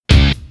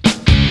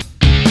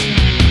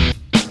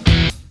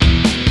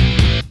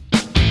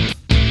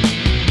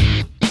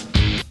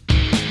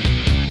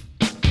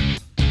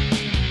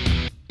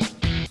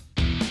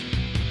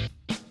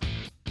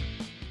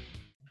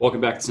Welcome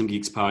back to Some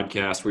Geeks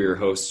Podcast. We're your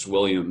hosts,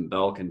 William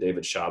Belk and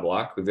David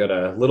Schablock. We've got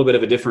a little bit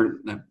of a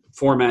different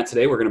format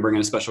today. We're going to bring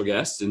in a special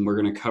guest, and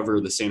we're going to cover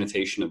the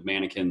sanitation of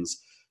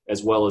mannequins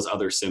as well as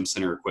other sim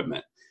center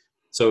equipment.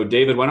 So,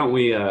 David, why don't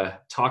we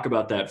talk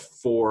about that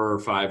 4 or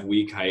 5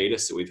 week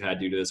hiatus that we've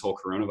had due to this whole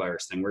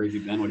coronavirus thing? Where have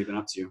you been? What have you been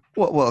up to?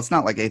 Well, it's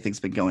not like anything's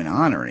been going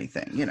on or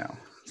anything,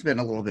 It's been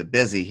a little bit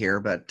busy here,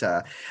 but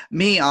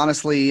me,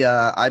 honestly,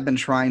 I've been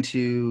trying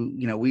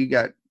to, we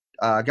got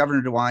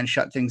Governor DeWine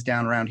shut things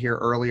down around here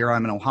earlier.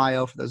 I'm in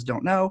Ohio, for those who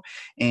don't know.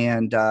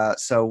 And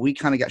so we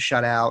kind of got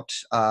shut out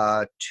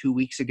 2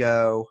 weeks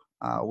ago.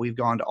 We've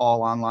gone to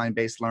all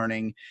online-based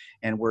learning,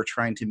 and we're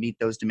trying to meet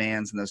those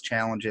demands and those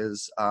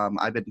challenges.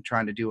 I've been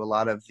trying to do a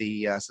lot of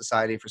the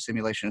Society for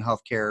Simulation and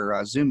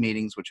Healthcare Zoom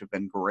meetings, which have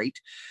been great.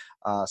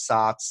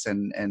 SOTs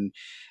and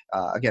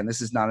again, this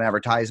is not an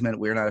advertisement.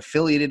 We're not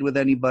affiliated with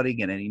anybody,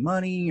 get any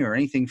money or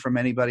anything from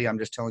anybody. I'm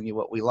just telling you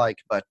what we like.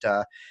 But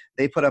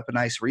they put up a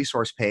nice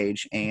resource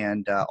page,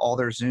 and all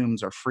their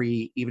Zooms are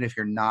free, even if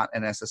you're not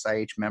an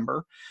SSIH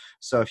member.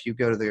 So if you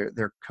go to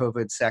their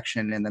COVID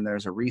section, and then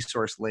there's a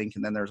resource link,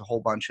 and then there's a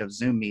whole bunch of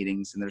Zoom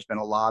meetings, and there's been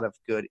a lot of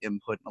good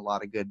input and a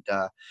lot of good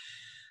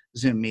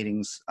Zoom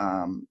meetings,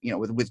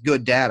 with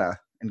good data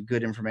and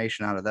good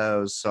information out of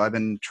those. So I've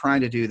been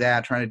trying to do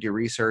that, trying to do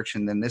research.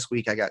 And then this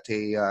week I got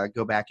to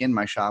go back in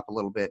my shop a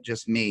little bit,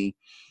 just me,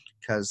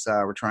 because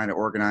we're trying to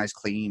organize,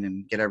 clean,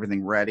 and get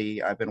everything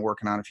ready. I've been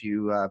working on a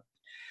few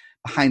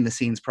behind the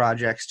scenes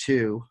projects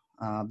too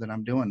that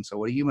I'm doing. So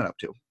what have you been up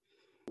to?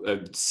 A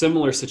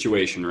similar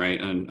situation,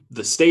 right? And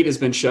the state has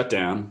been shut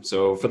down.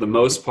 So for the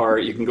most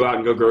part, you can go out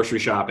and go grocery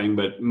shopping,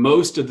 but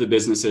most of the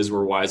businesses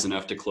were wise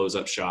enough to close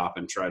up shop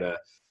and try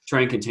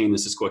and contain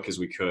this as quick as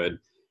we could.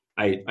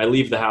 I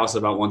leave the house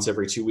about once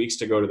every 2 weeks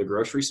to go to the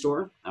grocery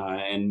store,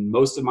 and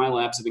most of my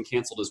labs have been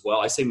canceled as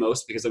well. I say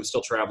most because I'm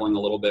still traveling a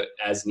little bit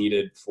as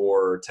needed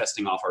for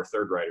testing off our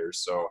third riders.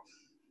 So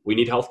we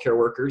need healthcare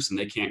workers, and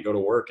they can't go to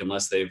work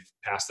unless they've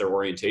passed their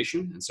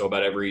orientation. And so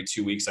about every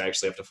 2 weeks, I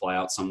actually have to fly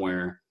out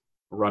somewhere,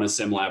 run a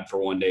sim lab for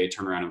one day,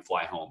 turn around and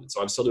fly home. And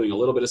so I'm still doing a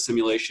little bit of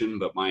simulation,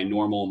 but my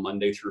normal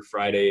Monday through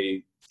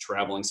Friday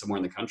traveling somewhere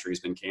in the country has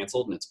been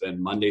canceled. And it's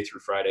been Monday through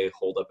Friday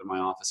holed up in my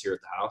office here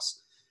at the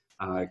house.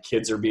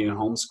 Kids are being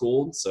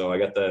homeschooled. So I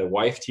got the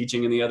wife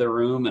teaching in the other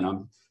room, and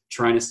I'm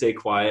trying to stay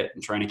quiet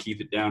and trying to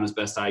keep it down as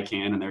best I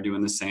can. And they're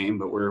doing the same,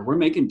 but we're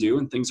making do,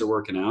 and things are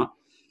working out.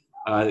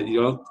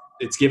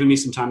 It's given me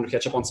some time to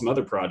catch up on some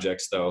other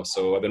projects though.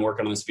 So I've been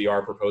working on this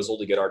VR proposal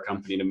to get our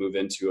company to move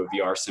into a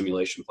VR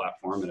simulation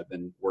platform. And I've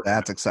been working.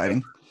 That's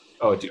exciting.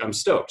 Oh, dude, I'm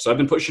stoked. So I've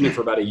been pushing it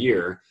for about a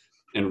year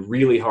and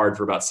really hard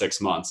for about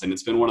 6 months. And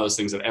it's been one of those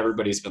things that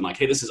everybody's been like,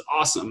 hey, this is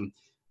awesome,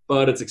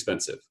 but it's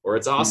expensive, or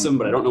it's awesome,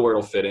 but I don't know where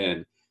it'll fit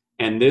in.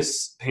 And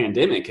this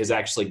pandemic has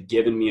actually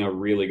given me a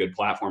really good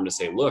platform to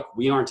say, look,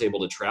 we aren't able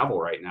to travel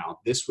right now.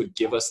 This would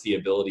give us the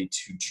ability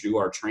to do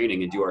our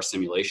training and do our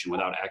simulation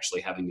without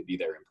actually having to be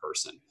there in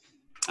person.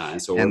 And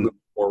so we're moving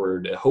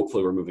forward.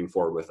 Hopefully we're moving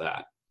forward with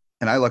that.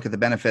 And I look at the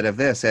benefit of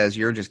this as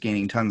you're just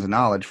gaining tons of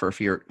knowledge for a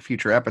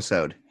future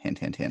episode. Hint,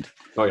 hint, hint.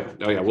 Oh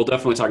yeah. We'll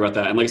definitely talk about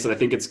that. And like I said, I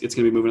think it's going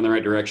to be moving in the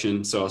right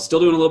direction. So still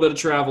doing a little bit of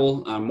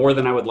travel, more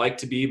than I would like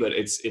to be, but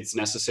it's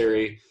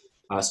necessary.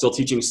 Still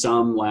teaching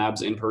some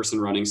labs in person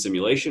running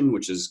simulation,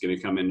 which is going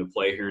to come into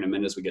play here in a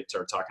minute as we get to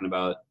start talking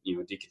about,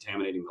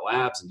 decontaminating the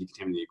labs and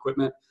decontaminating the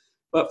equipment.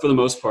 But for the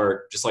most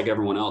part, just like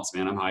everyone else,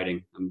 man, I'm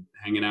hiding. I'm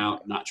hanging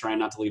out, trying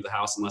not to leave the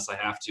house unless I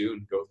have to,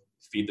 and go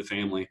feed the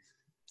family.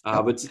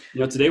 But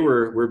today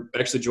we're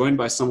actually joined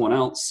by someone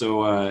else.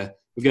 So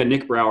we've got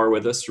Nick Brower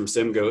with us from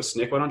SimGhost.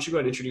 Nick, why don't you go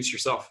ahead and introduce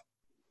yourself?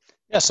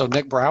 Yeah, so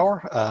Nick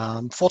Brower,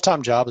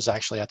 full-time job is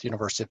actually at the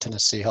University of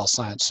Tennessee Health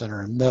Science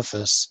Center in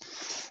Memphis,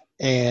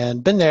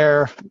 and been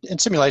there in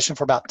simulation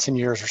for about 10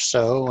 years or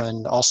so,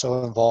 and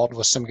also involved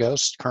with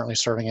SimGhost, currently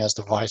serving as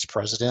the vice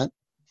president,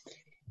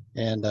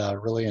 and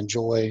really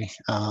enjoy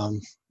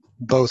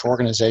both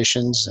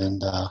organizations,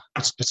 and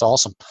it's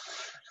awesome.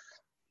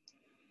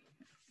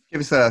 Give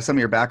us some of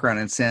your background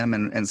in sim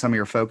and some of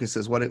your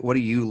focuses. What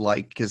do you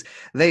like? Because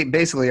they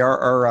basically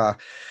are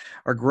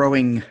our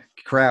growing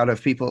crowd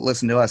of people that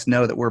listen to us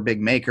know that we're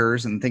big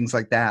makers and things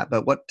like that.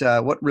 But what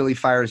really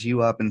fires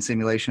you up in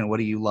simulation? What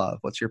do you love?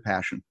 What's your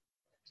passion?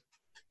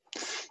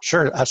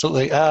 Sure,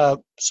 absolutely.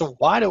 So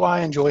why do I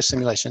enjoy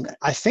simulation?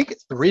 I think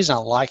the reason I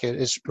like it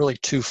is really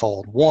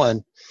twofold.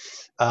 One,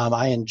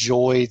 I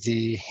enjoy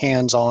the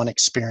hands-on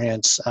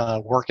experience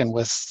working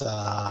with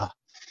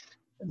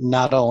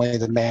not only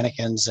the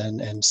mannequins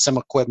and sim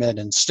equipment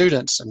and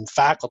students and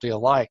faculty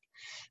alike,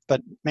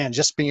 but man,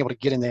 just being able to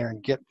get in there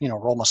and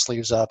roll my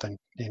sleeves up and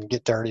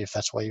get dirty, if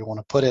that's the way you want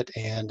to put it.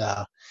 And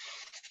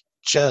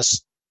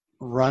just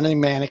running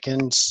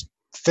mannequins,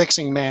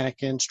 fixing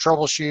mannequins,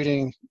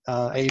 troubleshooting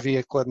AV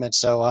equipment.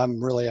 So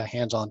I'm really a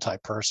hands-on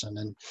type person.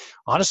 And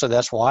honestly,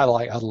 that's why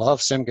I love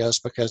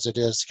SimGhost, because it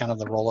is kind of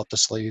the roll up the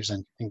sleeves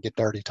and get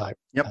dirty type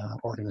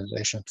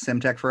organization.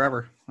 SimTech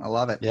forever. I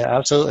love it. Yeah,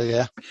 absolutely.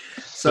 Yeah.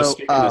 So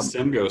speaking of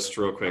SimGhost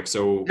real quick.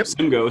 So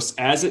SimGhost,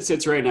 as it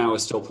sits right now,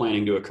 is still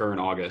planning to occur in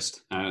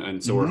August.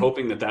 And so we're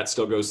hoping that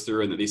still goes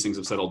through and that these things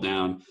have settled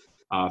down.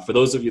 For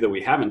those of you that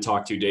we haven't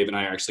talked to, Dave and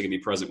I are actually going to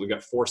be present. We've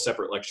got 4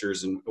 separate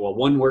lectures and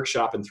 1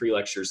 workshop and 3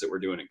 lectures that we're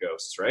doing at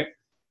Ghosts, right?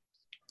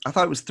 I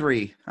thought it was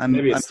 3.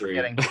 Maybe it's 3.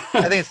 I think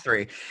it's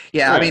 3.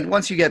 Yeah. Right. I mean,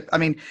 once you get,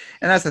 and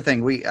that's the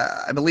thing.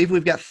 I believe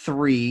we've got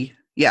 3.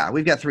 Yeah,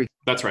 we've got 3.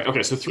 That's right.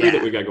 Okay. So 3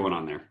 that we've got going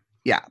on there.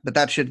 Yeah, but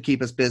that should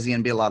keep us busy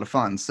and be a lot of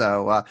fun.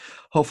 So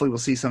hopefully we'll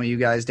see some of you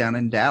guys down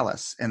in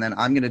Dallas. And then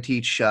I'm going to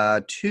teach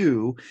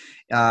 2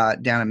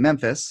 down in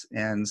Memphis.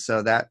 And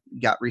so that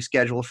got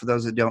rescheduled. For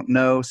those that don't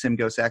know,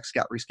 SimGhost X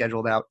got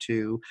rescheduled out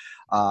to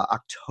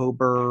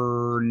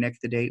October.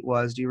 Nick, the date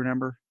was, do you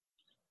remember?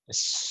 I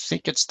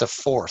think it's the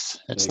 4th.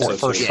 It's the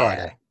first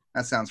Friday.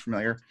 That sounds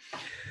familiar.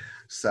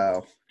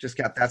 So just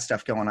got that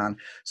stuff going on.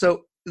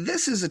 So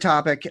this is a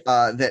topic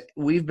that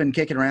we've been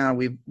kicking around.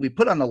 We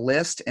put on the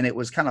list, and it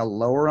was kind of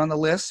lower on the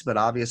list, but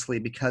obviously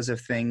because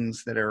of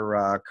things that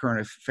are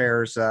current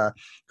affairs,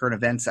 current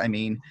events,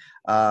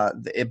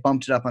 it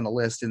bumped it up on the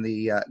list, and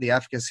the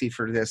efficacy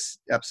for this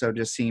episode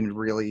just seemed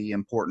really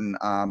important.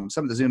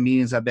 Some of the Zoom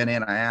meetings I've been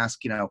in, I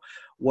ask,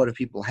 what do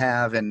people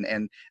have?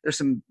 And there's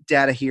some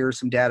data here,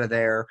 some data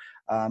there.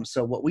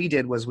 So what we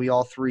did was we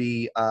all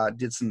 3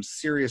 did some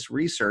serious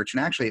research.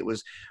 And actually it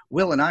was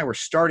Will and I were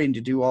starting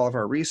to do all of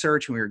our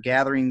research, and we were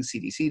gathering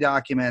CDC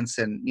documents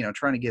and,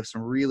 trying to give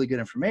some really good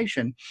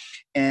information.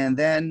 And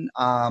then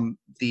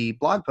the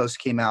blog post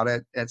came out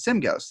at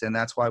SimGhost. And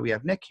that's why we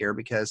have Nick here,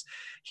 because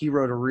he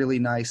wrote a really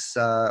nice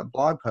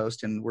blog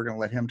post, and we're going to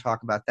let him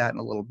talk about that in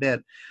a little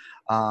bit.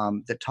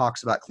 That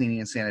talks about cleaning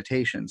and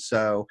sanitation.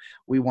 So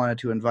we wanted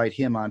to invite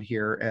him on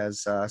here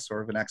as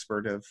sort of an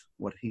expert of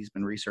what he's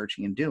been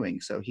researching and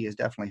doing. So he has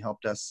definitely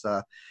helped us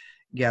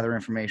gather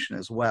information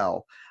as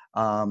well.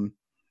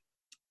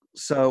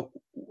 So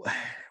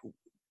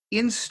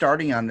in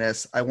starting on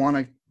this, I want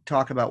to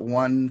talk about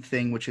one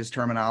thing, which is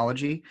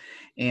terminology.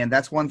 And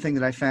that's one thing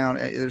that I found.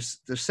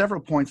 There's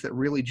several points that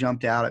really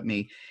jumped out at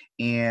me.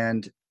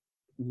 And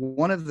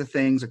one of the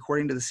things,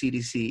 according to the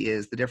CDC,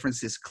 is the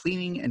difference is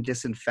cleaning and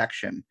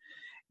disinfection.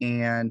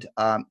 And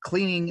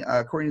cleaning,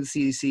 according to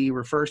the CDC,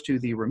 refers to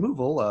the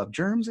removal of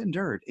germs and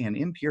dirt and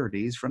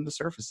impurities from the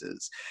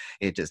surfaces.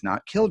 It does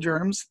not kill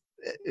germs.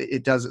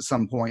 It does at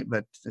some point,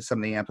 but some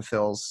of the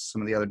amphiphils,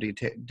 some of the other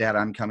data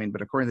I'm coming,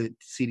 but according to the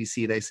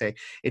CDC, they say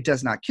it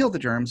does not kill the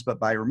germs, but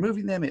by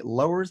removing them, it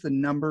lowers the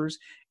numbers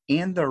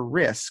and the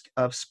risk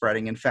of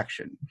spreading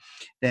infection.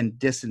 Then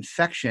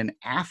disinfection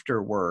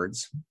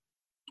afterwards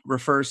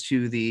refers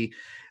to the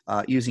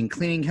using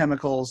cleaning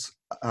chemicals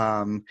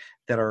that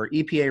are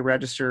EPA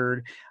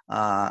registered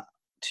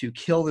to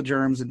kill the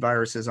germs and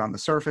viruses on the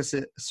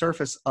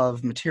surface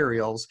of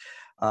materials.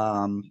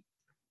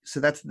 So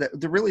that's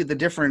really the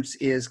difference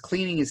is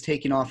cleaning is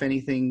taking off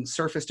anything,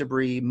 surface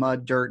debris,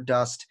 mud, dirt,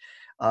 dust,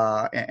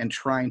 and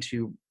trying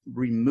to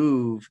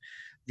remove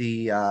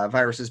the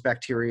viruses,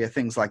 bacteria,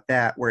 things like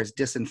that, whereas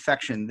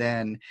disinfection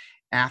then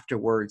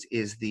afterwards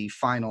is the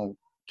final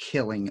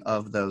killing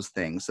of those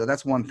things. So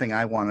that's one thing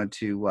I wanted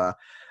to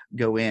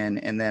go in.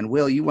 And then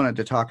Will, you wanted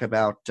to talk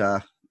about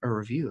a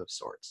review of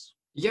sorts.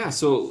 Yeah.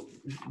 So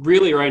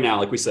really right now,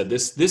 like we said,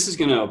 this is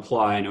going to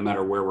apply no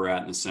matter where we're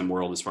at in the sim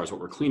world as far as what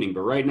we're cleaning.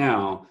 But right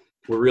now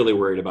we're really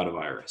worried about a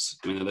virus.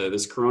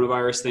 This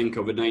coronavirus thing,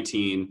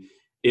 COVID-19,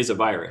 is a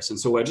virus. And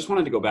so I just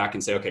wanted to go back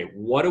and say, okay,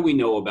 what do we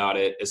know about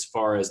it as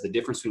far as the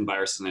difference between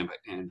viruses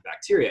and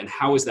bacteria, and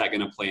how is that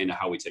going to play into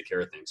how we take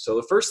care of things? So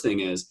the first thing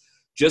is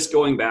just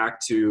going back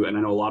to, and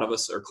I know a lot of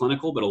us are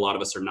clinical, but a lot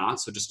of us are not.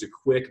 So just a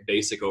quick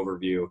basic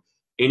overview.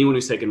 Anyone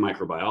who's taken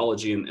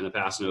microbiology in the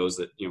past knows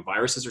that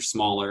viruses are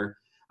smaller.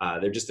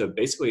 They're just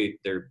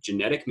they're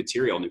genetic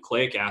material,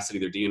 nucleic acid,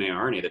 either DNA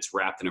or RNA, that's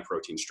wrapped in a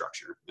protein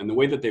structure. And the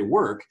way that they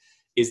work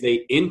is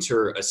they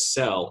enter a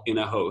cell in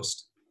a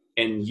host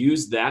and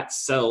use that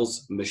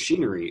cell's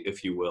machinery,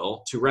 if you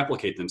will, to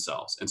replicate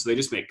themselves. And so they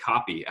just make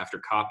copy after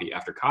copy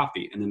after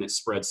copy, and then it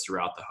spreads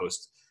throughout the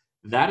host.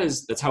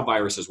 That's how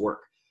viruses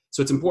work.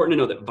 So it's important to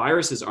know that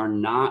viruses are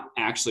not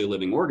actually a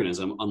living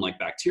organism, unlike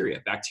bacteria.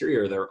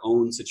 Bacteria are their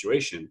own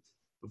situation.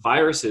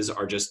 Viruses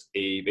are just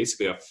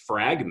basically a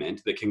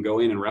fragment that can go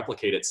in and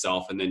replicate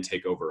itself and then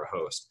take over a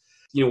host.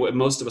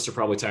 Most of us are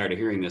probably tired of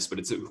hearing this, but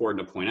it's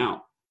important to point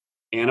out.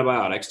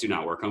 Antibiotics do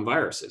not work on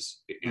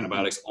viruses.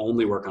 Antibiotics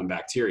only work on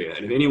bacteria.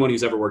 And if anyone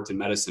who's ever worked in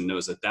medicine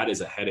knows that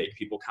is a headache.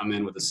 People come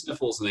in with the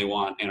sniffles and they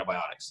want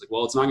antibiotics.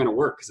 Well, it's not going to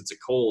work because it's a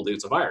cold,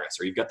 it's a virus,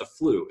 or you've got the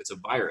flu, it's a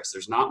virus.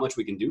 There's not much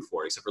we can do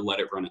for it except for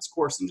let it run its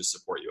course and just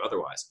support you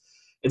otherwise.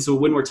 And so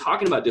when we're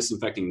talking about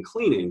disinfecting and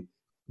cleaning,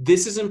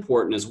 this is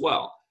important as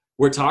well.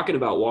 We're talking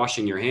about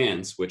washing your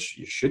hands, which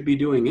you should be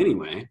doing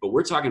anyway, but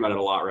we're talking about it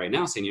a lot right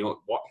now, saying,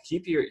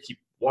 keep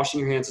washing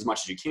your hands as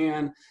much as you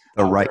can.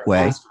 The right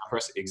way.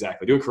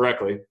 Exactly. Do it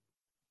correctly.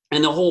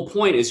 And the whole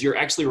point is you're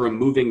actually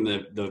removing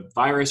the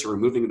virus or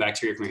removing the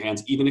bacteria from your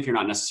hands, even if you're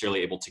not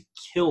necessarily able to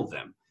kill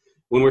them.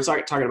 When we're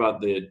talking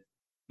about a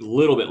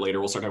little bit later,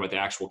 we'll start talking about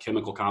the actual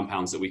chemical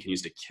compounds that we can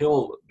use to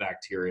kill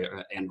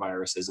bacteria and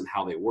viruses and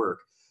how they work.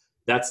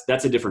 That's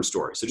a different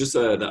story. So just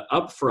the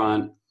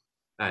upfront,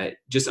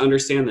 just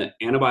understand that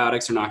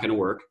antibiotics are not going to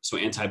work. So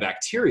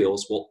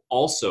antibacterials will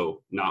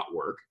also not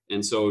work.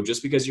 And so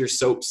just because your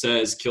soap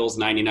says kills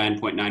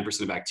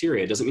 99.9% of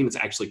bacteria doesn't mean it's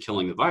actually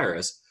killing the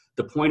virus.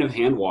 The point of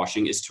hand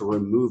washing is to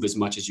remove as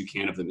much as you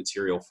can of the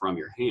material from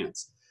your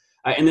hands.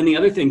 And then the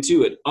other thing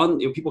too,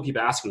 people keep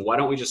asking, why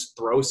don't we just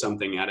throw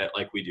something at it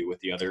like we do with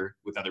other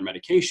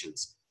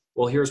medications?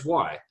 Well, here's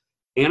why.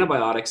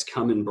 Antibiotics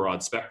come in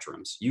broad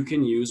spectrums. You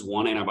can use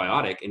one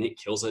antibiotic and it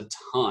kills a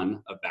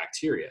ton of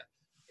bacteria.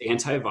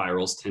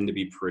 Antivirals tend to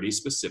be pretty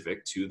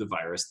specific to the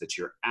virus that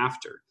you're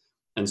after.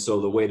 And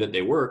so the way that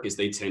they work is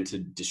they tend to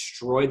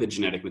destroy the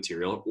genetic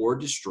material or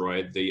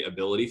destroy the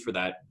ability for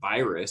that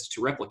virus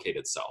to replicate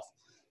itself.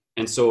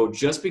 And so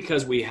just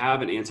because we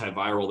have an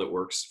antiviral that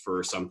works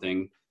for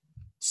something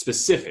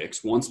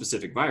specifics, one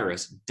specific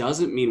virus,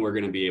 doesn't mean we're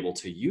going to be able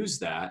to use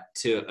that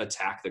to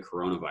attack the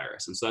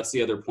coronavirus. And so that's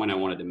the other point I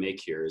wanted to make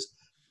here is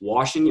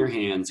washing your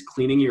hands,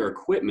 cleaning your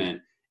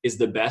equipment is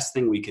the best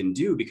thing we can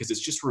do because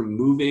it's just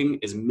removing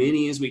as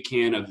many as we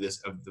can of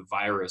the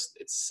virus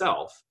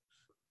itself,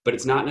 but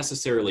it's not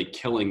necessarily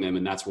killing them.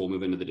 And that's where we'll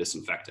move into the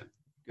disinfectant.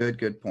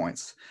 Good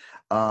points.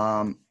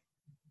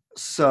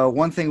 So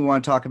one thing we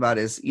want to talk about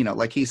is,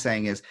 like he's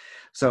saying is,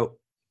 so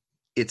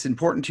it's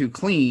important to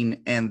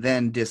clean and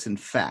then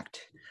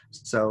disinfect.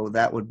 So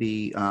that would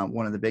be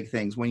one of the big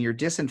things. When you're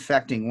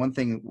disinfecting, one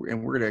thing,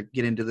 and we're going to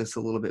get into this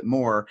a little bit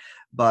more,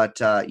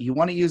 but you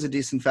want to use a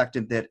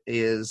disinfectant that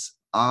is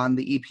on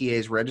the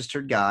EPA's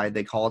registered guide.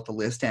 They call it the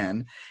List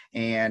N.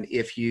 And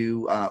if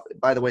you,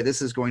 by the way,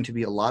 this is going to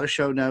be a lot of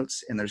show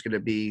notes and there's going to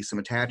be some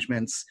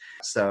attachments.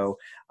 So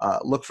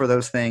look for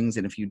those things.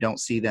 And if you don't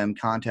see them,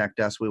 contact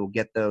us. We will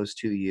get those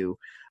to you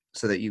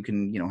so that you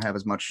can, have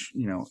as much,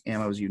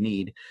 ammo as you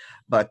need.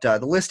 But the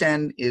List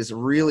N is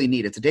really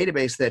neat. It's a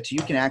database that you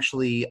can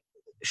actually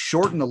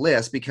shorten the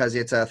list because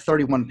it's a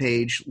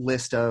 31-page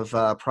list of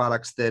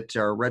products that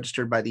are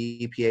registered by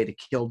the EPA to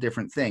kill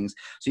different things.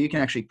 So you can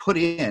actually put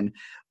in,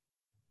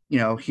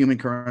 human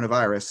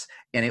coronavirus,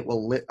 and it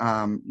will,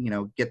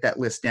 get that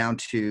list down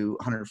to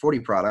 140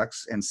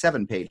 products and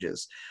 7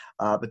 pages.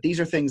 But these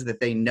are things that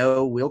they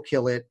know will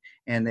kill it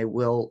and they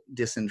will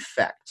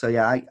disinfect. So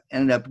yeah, I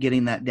ended up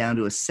getting that down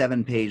to a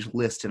 7-page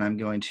list, and I'm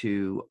going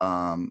to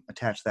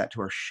attach that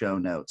to our show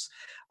notes.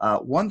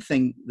 One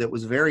thing that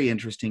was very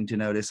interesting to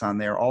notice on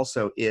there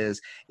also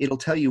is it'll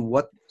tell you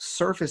what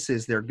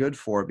surfaces they're good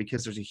for,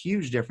 because there's a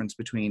huge difference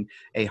between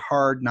a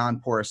hard,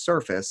 non-porous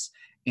surface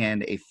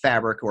and a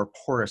fabric or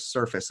porous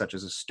surface such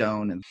as a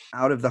stone. And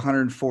out of the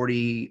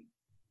 140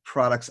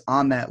 products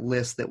on that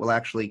list that will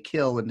actually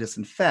kill and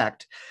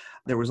disinfect,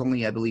 there was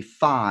only, I believe,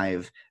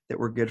 5 that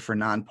were good for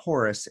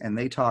non-porous, and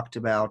they talked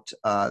about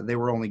they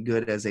were only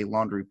good as a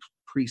laundry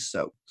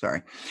pre-soap.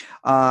 Sorry.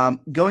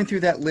 Going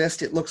through that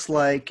list, it looks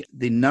like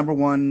the number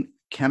one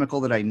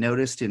chemical that I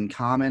noticed in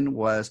common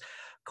was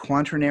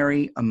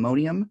quaternary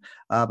ammonium.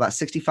 About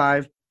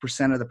 65%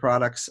 of the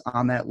products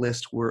on that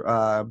list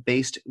were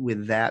based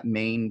with that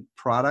main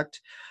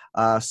product.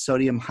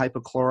 Sodium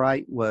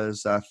hypochlorite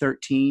was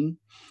 13,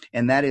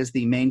 and that is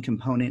the main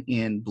component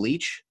in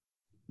bleach.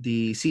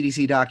 The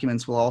CDC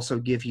documents will also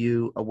give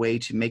you a way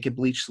to make a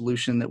bleach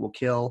solution that will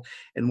kill.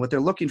 And what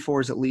they're looking for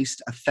is at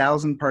least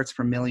 1,000 parts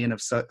per million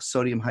of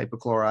sodium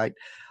hypochlorite.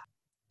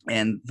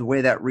 And the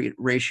way that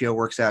ratio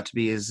works out to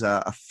be is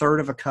a third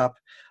of a cup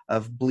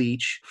of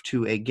bleach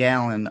to a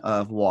gallon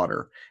of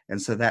water.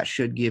 And so that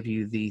should give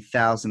you the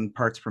 1,000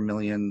 parts per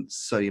million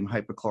sodium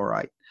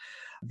hypochlorite.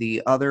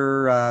 The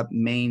other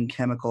main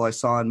chemical I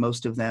saw in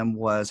most of them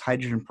was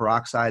hydrogen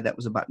peroxide. That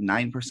was about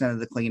 9% of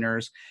the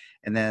cleaners.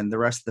 And then the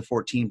rest of the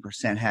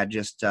 14% had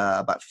just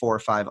about 4 or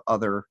 5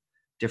 other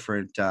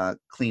different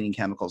cleaning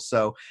chemicals.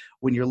 So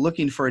when you're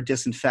looking for a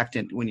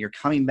disinfectant, when you're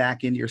coming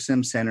back into your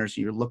sim centers,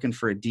 you're looking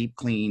for a deep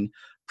clean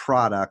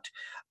product,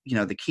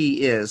 the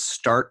key is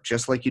start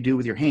just like you do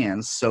with your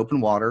hands, soap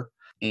and water,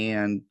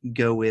 and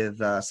go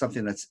with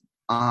something that's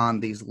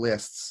on these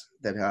lists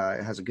that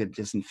has a good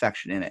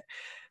disinfectant in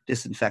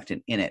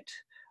it.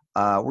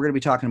 We're going to be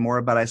talking more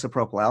about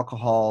isopropyl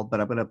alcohol, but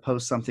I'm going to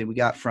post something we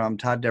got from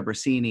Todd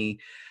Debrasini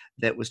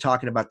that was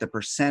talking about the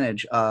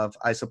percentage of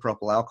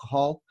isopropyl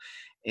alcohol.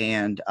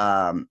 And,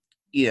 I'm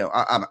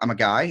a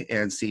guy,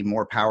 and see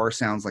more power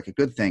sounds like a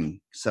good thing.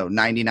 So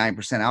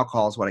 99%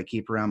 alcohol is what I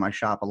keep around my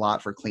shop a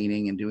lot for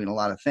cleaning and doing a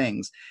lot of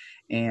things.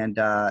 And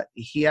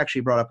he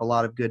actually brought up a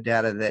lot of good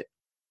data that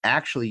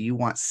actually you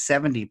want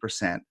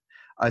 70%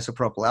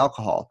 isopropyl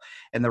alcohol.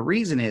 And the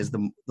reason is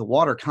the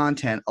water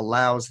content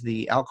allows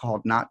the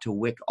alcohol not to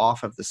wick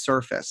off of the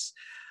surface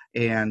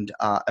and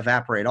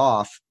evaporate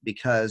off,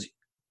 because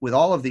with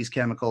all of these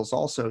chemicals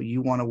also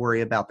you want to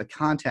worry about the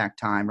contact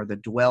time or the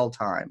dwell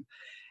time.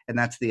 And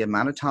that's the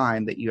amount of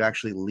time that you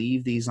actually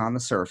leave these on the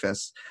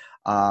surface.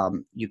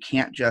 You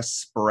can't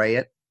just spray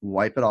it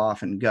wipe it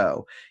off, and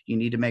go. You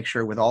need to make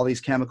sure with all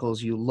these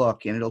chemicals you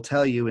look, and it'll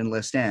tell you in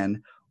list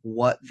N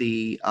what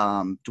the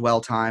dwell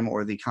time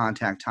or the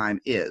contact time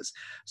is.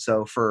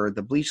 So for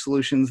the bleach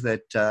solutions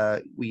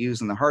that we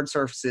use on the hard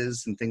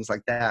surfaces and things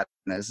like that,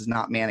 and this is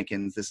not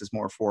mannequins, this is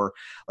more for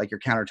like your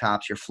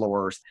countertops, your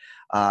floors,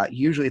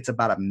 usually it's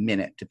about a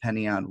minute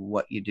depending on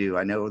what you do.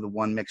 I know the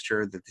one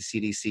mixture that the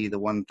CDC, the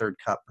 1/3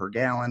 cup per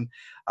gallon,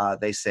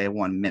 they say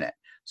 1 minute.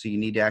 So you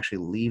need to actually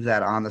leave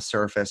that on the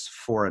surface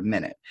for a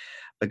minute.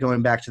 But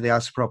going back to the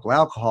isopropyl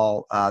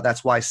alcohol,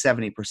 that's why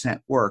 70%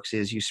 works,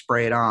 is you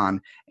spray it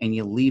on and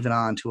you leave it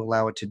on to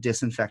allow it to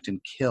disinfect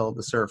and kill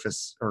the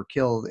surface or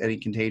kill any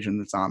contagion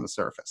that's on the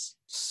surface.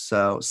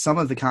 So some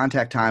of the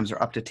contact times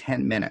are up to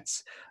 10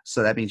 minutes.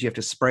 So that means you have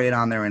to spray it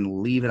on there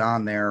and leave it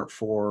on there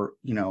for,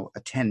 a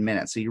 10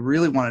 minutes. So you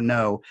really want to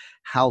know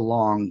how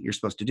long you're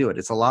supposed to do it.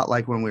 It's a lot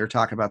like when we were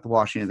talking about the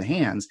washing of the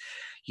hands.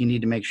 You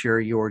need to make sure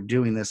you're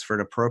doing this for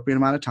an appropriate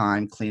amount of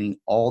time, cleaning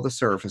all the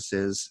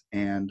surfaces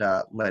and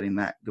letting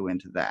that go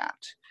into that.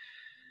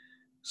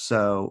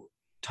 So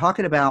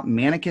talking about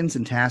mannequins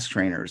and task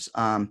trainers,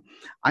 I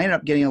ended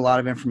up getting a lot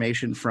of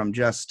information from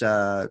just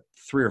 3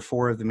 or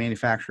 4 of the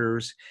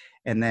manufacturers.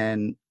 And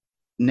then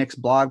Nick's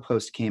blog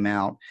post came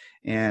out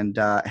and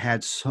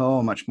had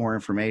so much more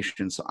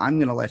information. So I'm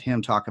going to let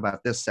him talk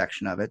about this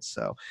section of it.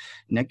 So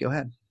Nick, go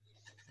ahead.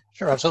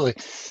 Sure,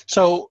 absolutely.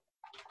 So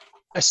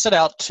I set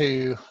out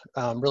to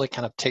really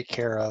kind of take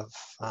care of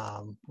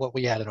what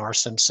we had in our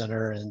sim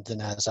center, and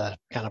then as I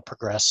kind of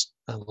progressed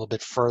a little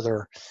bit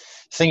further,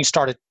 things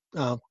started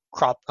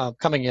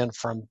coming in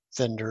from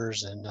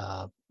vendors and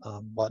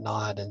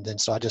whatnot, and then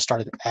so I just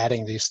started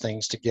adding these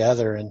things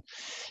together. And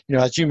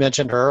as you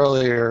mentioned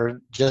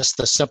earlier, just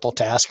the simple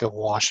task of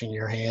washing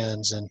your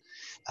hands and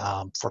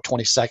for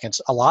 20 seconds.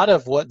 A lot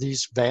of what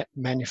these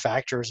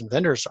manufacturers and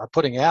vendors are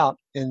putting out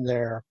in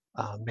their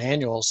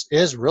manuals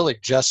is really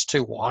just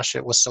to wash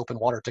it with soap and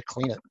water to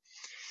clean it.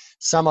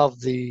 Some of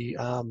the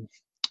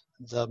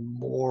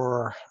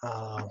more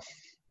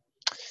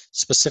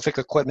specific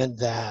equipment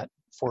that,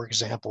 for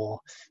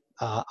example,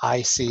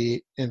 I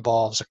see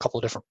involves a couple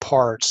of different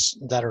parts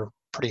that are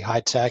pretty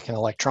high tech and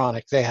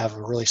electronic. They have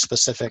really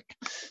specific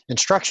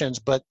instructions,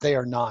 but they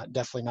are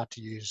definitely not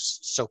to use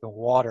soap and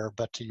water,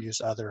 but to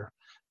use other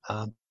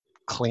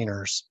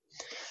cleaners.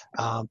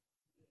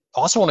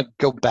 Also want to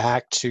go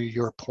back to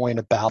your point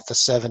about the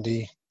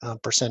 70%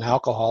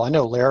 alcohol. I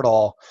know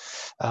Laerdal,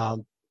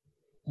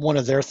 one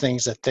of their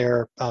things that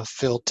their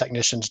field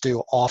technicians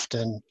do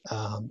often,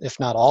 if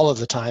not all of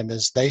the time,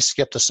 is they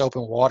skip the soap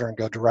and water and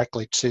go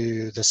directly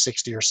to the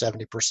 60 or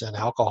 70%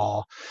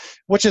 alcohol,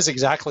 which is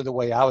exactly the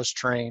way I was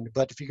trained.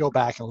 But if you go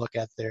back and look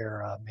at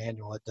their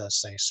manual, it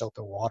does say soap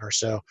and water.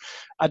 So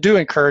I do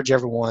encourage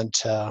everyone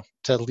to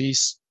at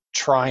least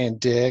try and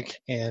dig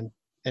and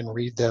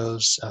read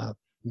those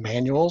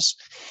manuals.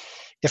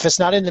 If it's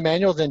not in the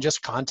manual, then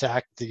just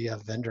contact the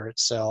vendor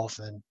itself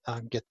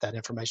and get that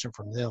information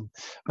from them.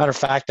 Matter of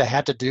fact, I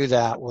had to do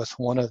that with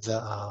one of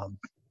the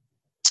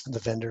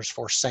vendors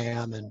for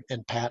Sam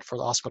and Pat for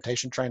the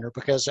auscultation trainer,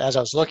 because as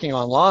I was looking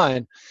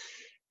online,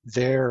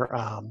 their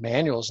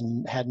manuals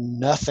had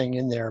nothing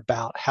in there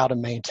about how to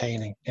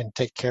maintain and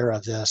take care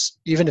of this,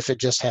 even if it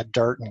just had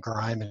dirt and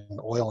grime and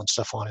oil and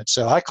stuff on it.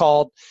 So I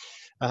called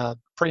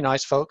pretty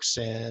nice folks,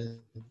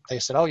 and they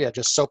said, oh yeah,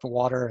 just soap and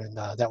water, and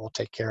that will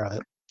take care of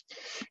it.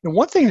 And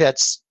one thing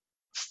that's,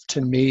 to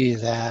me,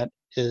 that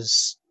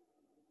is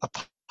a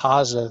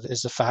positive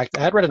is the fact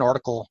I had read an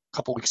article a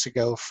couple weeks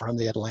ago from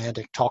The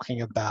Atlantic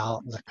talking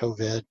about the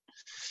COVID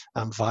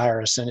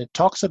virus, and it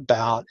talks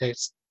about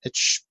this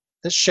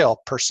shell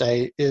per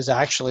se is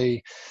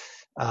actually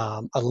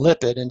a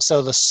lipid, and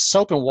so the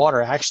soap and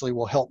water actually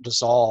will help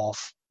dissolve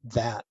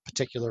that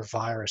particular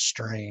virus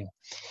strain.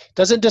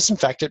 Doesn't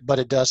disinfect it, but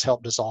it does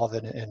help dissolve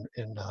it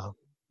and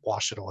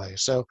wash it away.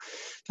 So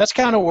that's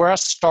kind of where I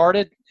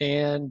started,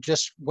 and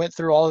just went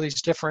through all of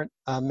these different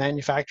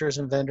manufacturers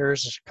and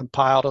vendors,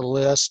 compiled a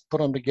list, put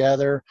them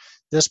together.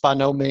 This by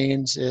no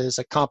means is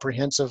a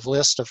comprehensive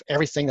list of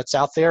everything that's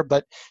out there,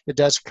 but it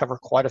does cover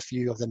quite a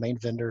few of the main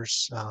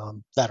vendors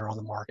that are on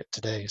the market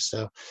today.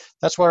 So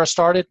that's where I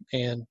started,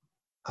 and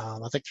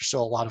I think there's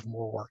still a lot of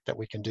more work that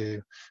we can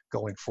do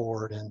going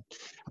forward, and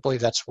I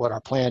believe that's what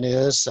our plan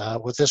is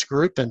with this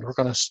group, and we're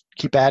going to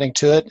keep adding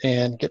to it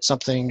and get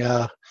something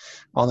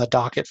on the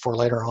docket for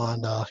later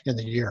on in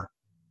the year.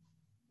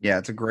 Yeah,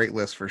 it's a great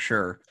list for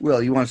sure.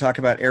 Will, you want to talk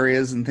about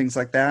areas and things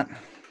like that?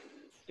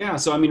 Yeah,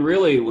 so I mean,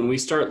 really, when we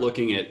start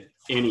looking at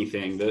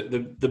anything,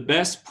 the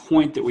best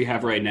point that we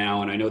have right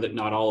now, and I know that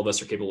not all of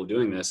us are capable of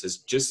doing this, is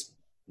just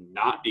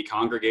not be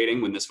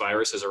congregating when this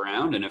virus is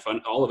around. And if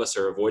all of us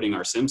are avoiding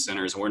our sim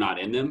centers and we're not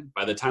in them,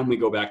 by the time we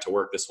go back to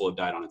work, this will have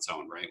died on its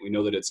own, right? We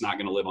know that it's not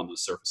going to live on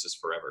those surfaces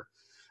forever.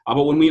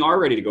 But when we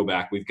are ready to go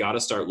back, we've got to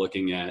start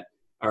looking at,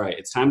 all right,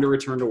 it's time to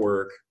return to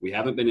work. We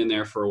haven't been in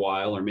there for a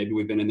while, or maybe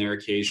we've been in there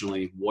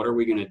occasionally. What are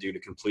we going to do to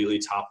completely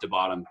top to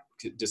bottom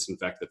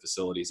disinfect the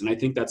facilities? And I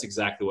think that's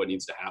exactly what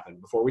needs to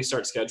happen. Before we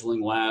start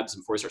scheduling labs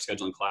and before we start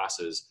scheduling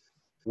classes,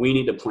 we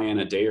need to plan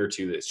a day or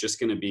two that's just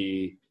going to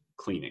be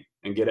cleaning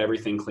and get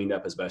everything cleaned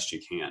up as best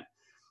you can.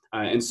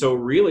 And so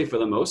really, for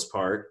the most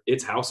part,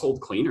 it's household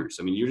cleaners.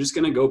 I mean, you're just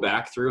going to go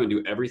back through and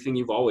do everything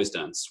you've always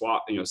done.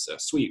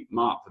 Sweep,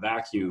 mop,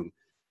 vacuum,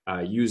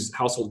 use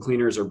household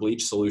cleaners or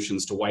bleach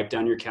solutions to wipe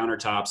down your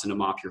countertops and to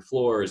mop your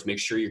floors. Make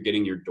sure you're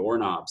getting your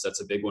doorknobs.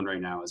 That's a big one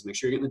right now, is make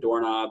sure you're getting the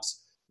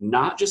doorknobs,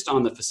 not just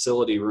on the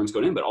facility rooms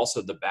going in, but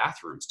also the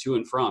bathrooms to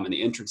and from and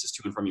the entrances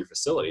to and from your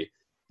facility.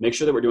 Make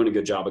sure that we're doing a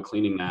good job of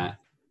cleaning that.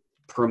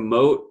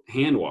 Promote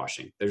hand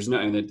washing.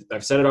 And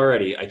I've said it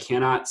already, I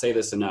cannot say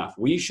this enough.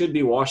 We should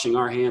be washing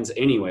our hands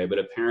anyway, but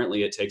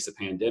apparently it takes a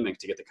pandemic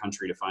to get the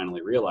country to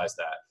finally realize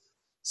that.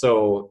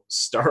 So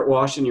start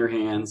washing your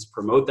hands,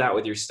 promote that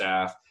with your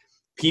staff.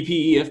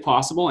 PPE if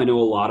possible. I know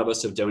a lot of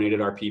us have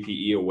donated our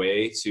PPE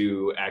away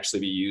to actually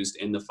be used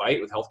in the fight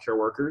with healthcare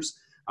workers.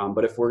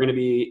 But if we're going to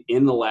be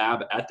in the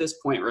lab at this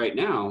point right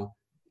now,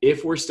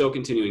 if we're still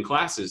continuing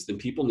classes, then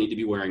people need to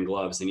be wearing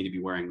gloves. They need to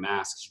be wearing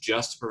masks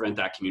just to prevent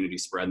that community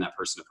spread and that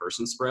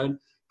person-to-person spread.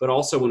 But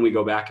also when we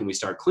go back and we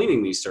start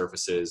cleaning these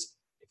surfaces,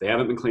 if they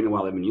haven't been cleaned in a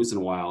while, they've been used in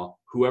a while,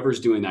 whoever's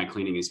doing that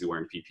cleaning needs to be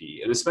wearing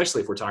PPE. And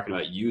especially if we're talking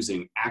about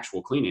using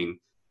actual cleaning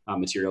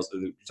materials.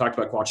 We talked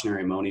about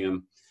quaternary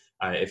ammonium.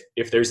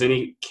 If there's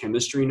any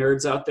chemistry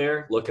nerds out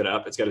there, look it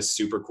up. It's got a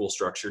super cool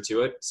structure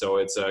to it. So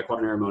it's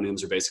quaternary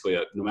ammoniums are basically,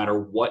 no matter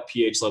what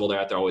pH level they're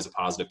at, they're always a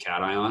positive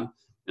cation.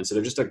 And so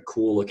they're just a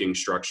cool looking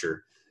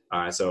structure.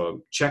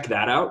 So check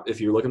that out if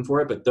you're looking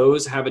for it. But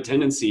those have a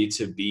tendency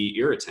to be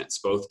irritants,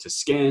 both to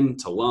skin,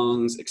 to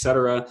lungs,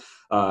 etc.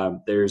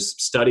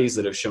 There's studies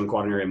that have shown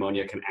quaternary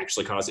ammonia can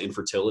actually cause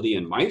infertility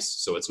in mice.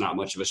 So it's not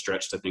much of a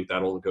stretch to think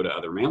that'll go to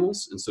other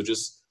mammals. And so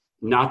just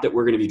not that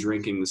we're going to be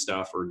drinking the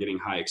stuff or getting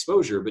high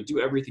exposure, but do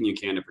everything you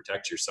can to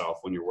protect yourself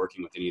when you're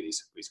working with any of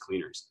these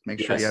cleaners. Make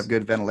sure you have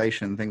good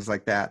ventilation and things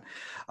like that.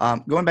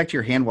 Going back to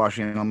your hand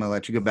washing, and I'm going to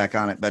let you go back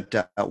on it.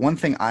 But one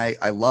thing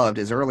I loved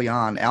is early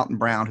on, Alton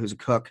Brown, who's a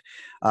cook.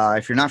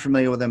 If you're not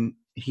familiar with him,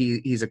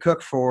 he's a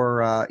cook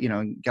for,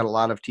 got a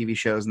lot of TV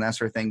shows and that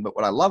sort of thing. But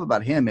what I love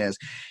about him is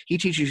he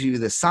teaches you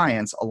the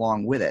science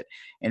along with it.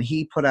 And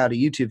he put out a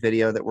YouTube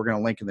video that we're going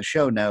to link in the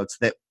show notes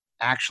that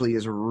actually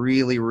is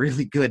really,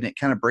 really good. And it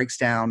kind of breaks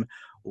down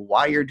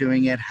why you're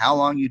doing it, how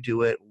long you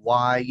do it,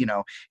 why,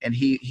 and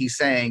he's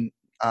saying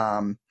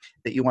that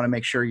you want to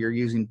make sure you're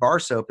using bar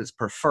soap is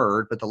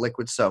preferred, but the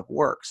liquid soap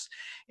works.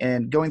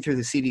 And going through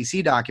the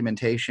CDC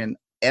documentation,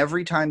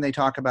 every time they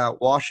talk about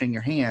washing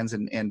your hands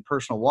and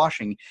personal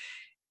washing,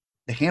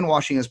 the hand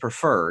washing is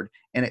preferred.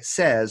 And it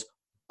says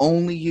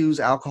only use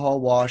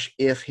alcohol wash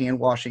if hand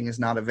washing is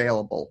not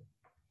available.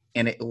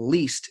 And at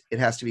least it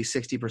has to be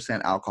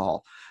 60%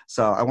 alcohol.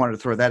 So I wanted to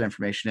throw that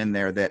information in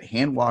there, that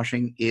hand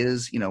washing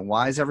is,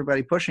 why is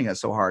everybody pushing it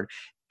so hard?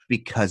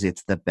 Because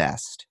it's the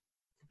best.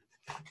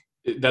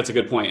 That's a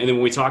good point. And then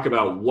when we talk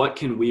about what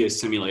can we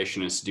as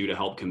simulationists do to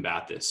help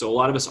combat this? So a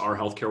lot of us are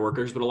healthcare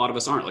workers, but a lot of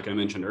us aren't, like I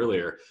mentioned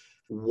earlier.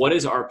 What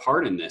is our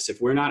part in this? If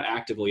we're not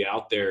actively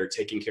out there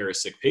taking care of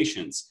sick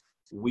patients,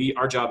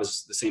 our job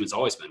is the same as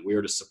always been. We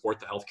are to support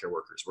the healthcare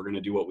workers. We're going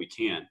to do what we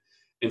can.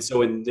 And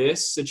so in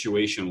this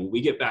situation, when we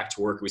get back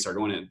to work, we start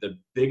going in, the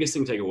biggest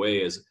thing to take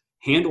away is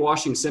hand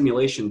washing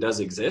simulation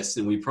does exist,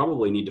 and we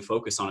probably need to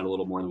focus on it a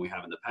little more than we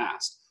have in the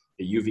past.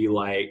 The UV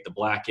light, the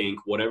black ink,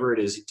 whatever it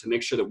is, to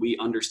make sure that we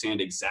understand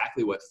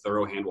exactly what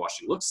thorough hand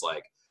washing looks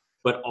like,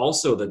 but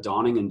also the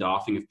donning and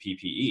doffing of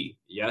PPE.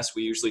 Yes,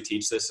 we usually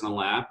teach this in a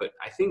lab, but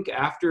I think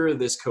after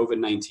this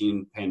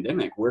COVID-19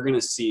 pandemic, we're going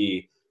to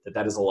see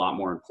that is a lot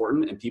more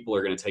important, and people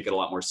are going to take it a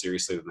lot more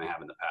seriously than they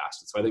have in the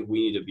past. And so I think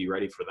we need to be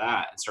ready for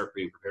that and start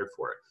being prepared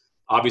for it.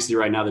 Obviously,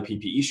 right now, the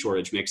PPE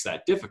shortage makes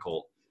that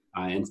difficult.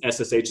 And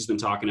SSH has been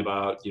talking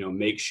about,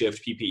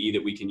 makeshift PPE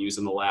that we can use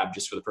in the lab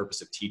just for the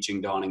purpose of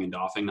teaching donning and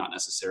doffing, not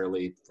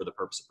necessarily for the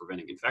purpose of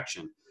preventing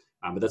infection.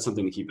 But that's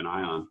something to keep an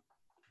eye on.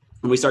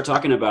 When we start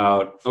talking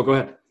about, go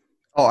ahead.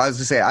 Oh, I was going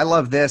to say, I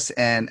love this.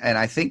 And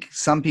I think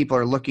some people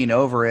are looking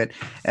over it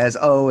as,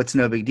 it's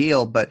no big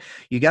deal. But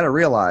you got to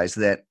realize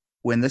that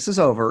when this is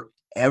over,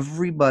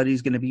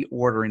 everybody's going to be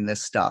ordering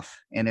this stuff,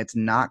 and it's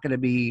not going to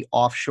be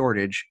off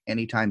shortage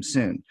anytime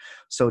soon.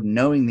 So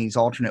knowing these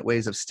alternate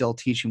ways of still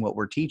teaching what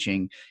we're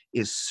teaching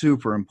is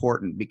super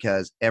important,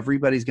 because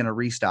everybody's going to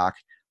restock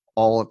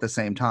all at the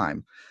same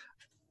time.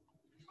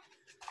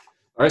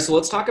 All right, so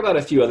let's talk about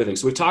a few other things.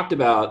 So we've talked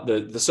about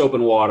the soap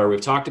and water. We've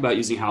talked about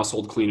using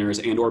household cleaners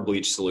and or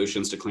bleach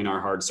solutions to clean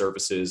our hard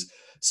surfaces.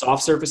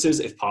 Soft surfaces,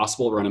 if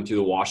possible, run them through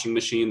the washing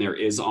machine. There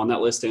is on that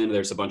list, and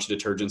there's a bunch of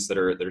detergents that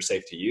are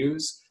safe to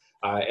use.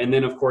 And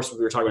then, of course, we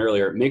were talking about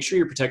earlier, make sure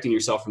you're protecting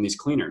yourself from these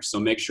cleaners. So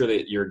make sure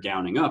that you're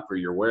gowning up, or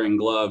you're wearing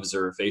gloves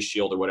or face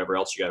shield or whatever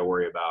else you got to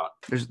worry about.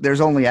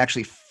 There's only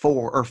actually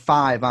 4 or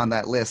 5 on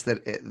that list that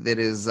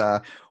is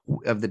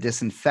of the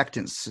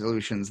disinfectant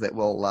solutions that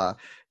will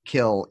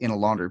kill in a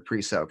laundry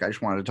pre-soak. I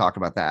just wanted to talk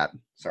about that.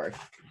 Sorry.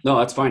 No,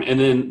 that's fine. And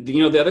then,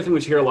 the other thing we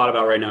hear a lot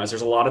about right now is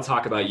there's a lot of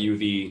talk about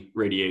UV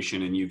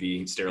radiation and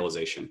UV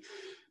sterilization.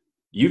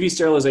 UV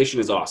sterilization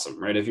is awesome,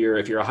 right? If you're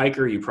a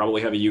hiker, you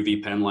probably have a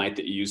UV pen light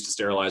that you use to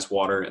sterilize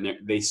water, and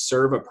they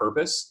serve a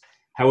purpose.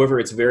 However,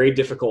 it's very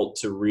difficult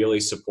to really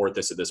support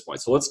this at this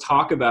point. So let's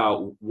talk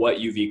about what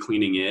UV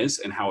cleaning is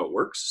and how it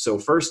works. So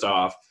first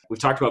off, we've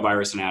talked about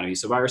virus anatomy.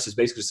 So virus is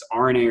basically just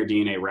RNA or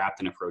DNA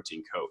wrapped in a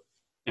protein coat.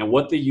 And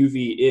what the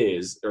UV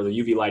is, or the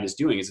UV light is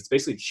doing, is it's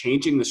basically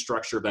changing the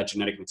structure of that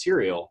genetic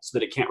material so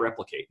that it can't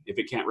replicate. If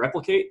it can't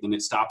replicate, then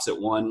it stops at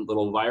one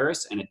little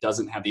virus and it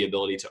doesn't have the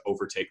ability to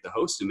overtake the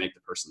host and make the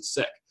person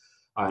sick.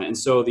 And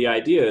so the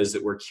idea is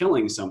that we're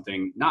killing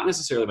something, not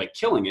necessarily by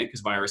killing it,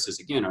 because viruses,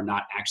 again, are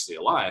not actually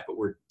alive, but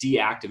we're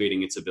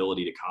deactivating its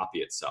ability to copy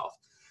itself.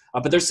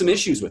 But there's some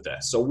issues with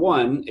this. So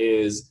one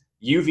is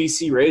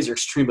UVC rays are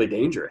extremely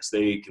dangerous.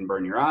 They can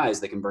burn your eyes,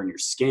 they can burn your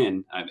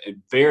skin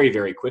very,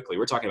 very quickly.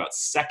 We're talking about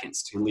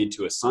seconds, can lead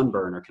to a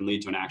sunburn or can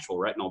lead to an actual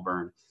retinal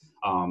burn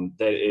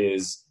that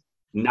is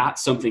not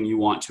something you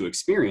want to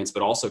experience,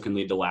 but also can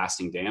lead to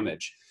lasting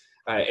damage.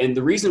 And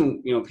the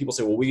reason, people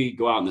say, well, we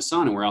go out in the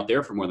sun and we're out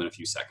there for more than a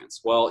few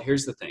seconds. Well,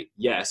 here's the thing.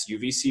 Yes,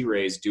 UVC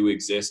rays do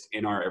exist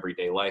in our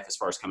everyday life as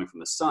far as coming from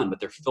the sun, but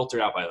they're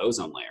filtered out by the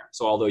ozone layer.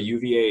 So although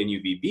UVA and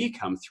UVB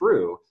come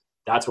through,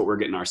 that's what we're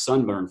getting our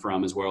sunburn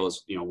from, as well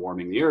as,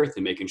 warming the earth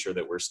and making sure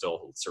that we're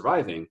still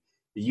surviving.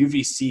 The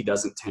UVC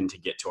doesn't tend to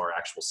get to our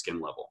actual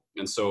skin level.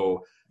 And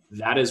so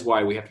that is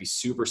why we have to be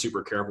super,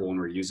 super careful when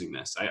we're using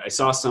this. I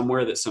saw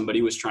somewhere that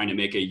somebody was trying to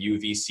make a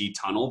UVC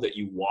tunnel that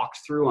you walked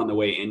through on the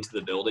way into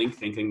the building,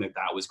 thinking that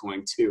that was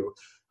going to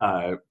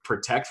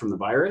protect from the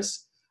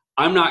virus.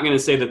 I'm not going to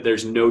say that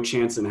there's no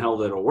chance in hell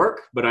that it'll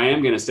work, but I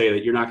am going to say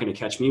that you're not going to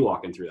catch me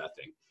walking through that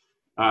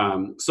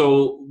thing.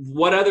 So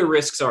what other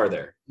risks are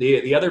there?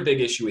 The other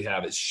big issue we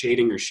have is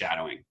shading or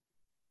shadowing.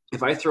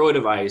 If I throw a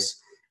device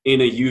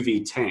in a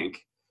UV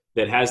tank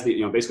that has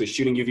the, basically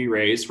shooting UV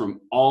rays from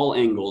all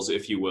angles,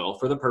 if you will,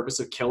 for the purpose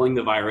of killing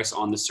the virus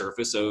on the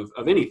surface of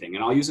anything.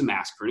 And I'll use a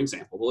mask for an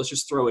example, but let's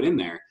just throw it in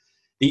there.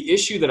 The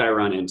issue that I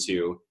run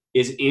into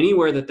is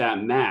anywhere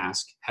that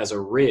mask has a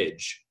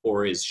ridge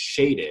or is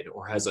shaded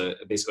or has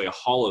basically a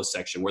hollow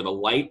section where the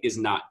light is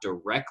not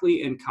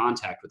directly in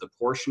contact with a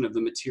portion of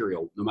the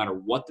material, no matter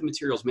what the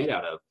material is made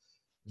out of,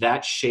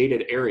 that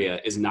shaded area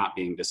is not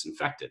being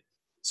disinfected.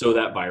 So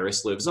that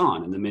virus lives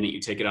on. And the minute you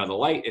take it out of the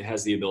light, it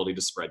has the ability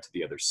to spread to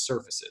the other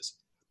surfaces.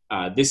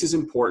 This is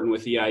important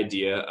with the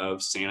idea of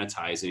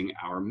sanitizing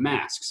our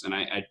masks. And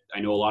I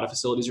know a lot of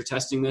facilities are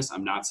testing this.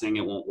 I'm not saying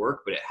it won't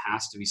work, but it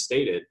has to be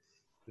stated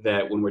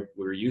that when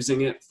we're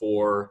using it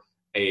for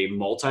a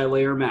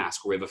multi-layer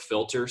mask where we have a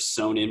filter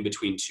sewn in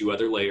between two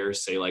other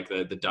layers, say like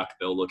the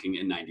duckbill looking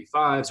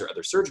N95s or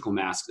other surgical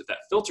masks, if that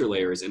filter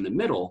layer is in the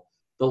middle,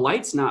 the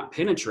light's not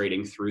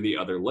penetrating through the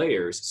other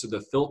layers, so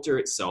the filter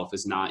itself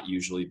is not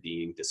usually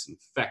being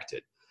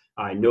disinfected.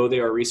 I know they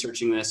are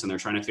researching this and they're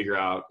trying to figure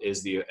out,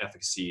 is the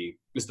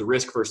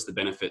risk versus the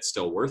benefit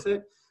still worth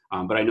it?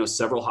 But I know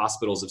several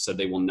hospitals have said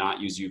they will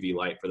not use UV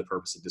light for the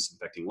purpose of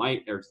disinfecting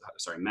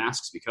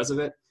masks because of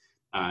it,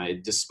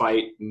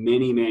 despite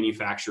many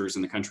manufacturers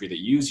in the country that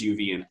use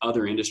UV and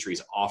other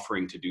industries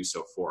offering to do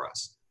so for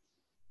us.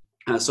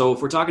 So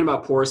if we're talking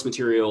about porous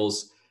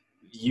materials,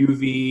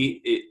 UV,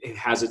 it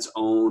has its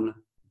own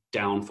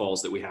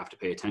downfalls that we have to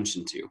pay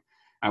attention to,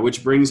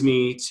 which brings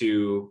me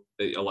to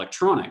the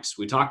electronics.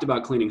 We talked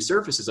about cleaning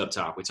surfaces up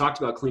top. We talked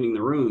about cleaning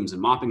the rooms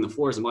and mopping the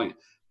floors and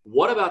blankets.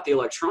 What about the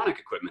electronic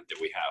equipment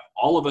that we have?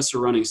 All of us are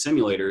running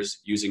simulators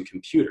using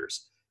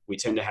computers. We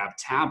tend to have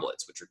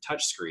tablets, which are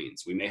touch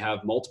screens. We may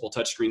have multiple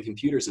touchscreen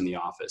computers in the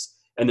office.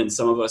 And then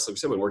some of us, like I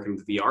said, we're working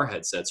with VR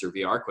headsets or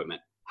VR equipment.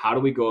 How do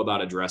we go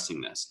about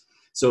addressing this?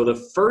 So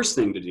the first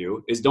thing to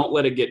do is don't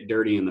let it get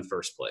dirty in the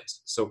first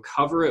place. So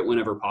cover it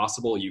whenever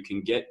possible. You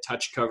can get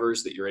touch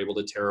covers that you're able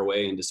to tear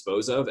away and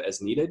dispose of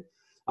as needed.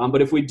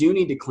 But if we do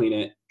need to clean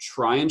it,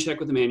 try and check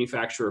with the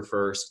manufacturer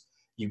first.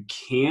 You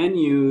can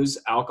use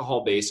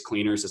alcohol-based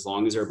cleaners as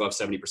long as they're above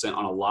 70%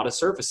 on a lot of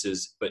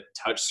surfaces, but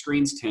touch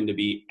screens tend to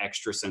be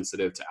extra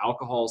sensitive to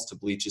alcohols, to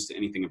bleaches, to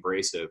anything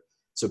abrasive.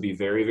 So be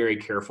very, very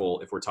careful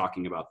if we're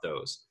talking about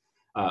those.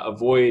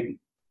 Avoid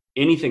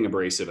anything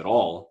abrasive at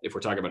all if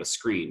we're talking about a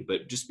screen,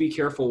 but just be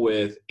careful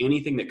with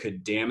anything that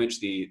could damage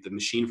the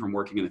machine from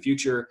working in the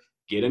future.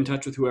 Get in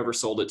touch with whoever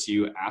sold it to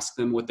you, ask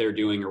them what they're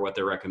doing or what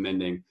they're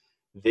recommending.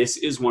 This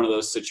is one of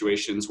those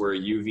situations where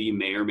UV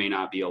may or may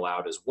not be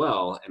allowed as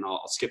well. And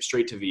I'll skip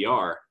straight to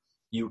VR.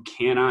 You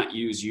cannot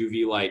use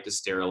UV light to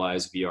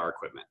sterilize VR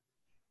equipment.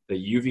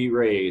 The UV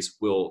rays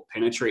will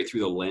penetrate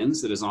through the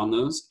lens that is on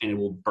those and it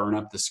will burn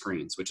up the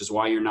screens, which is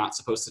why you're not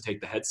supposed to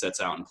take the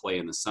headsets out and play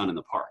in the sun in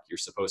the park. You're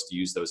supposed to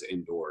use those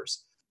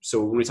indoors.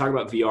 So when we talk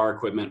about VR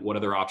equipment, what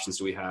other options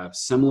do we have?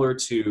 Similar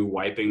to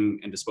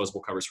wiping and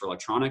disposable covers for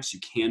electronics, you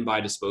can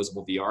buy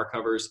disposable VR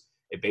covers.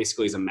 It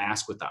basically is a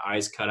mask with the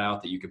eyes cut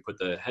out that you can put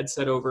the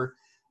headset over.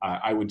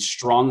 I would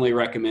strongly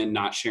recommend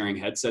not sharing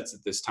headsets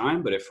at this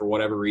time, but if for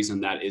whatever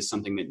reason that is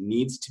something that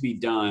needs to be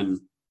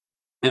done,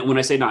 and when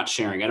I say not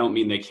sharing, I don't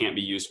mean they can't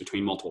be used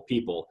between multiple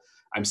people.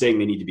 I'm saying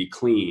they need to be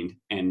cleaned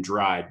and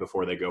dried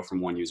before they go from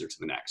one user to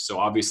the next. So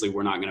obviously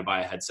we're not going to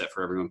buy a headset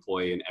for every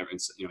employee in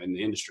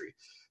the industry,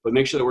 but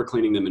make sure that we're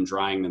cleaning them and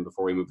drying them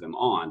before we move them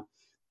on.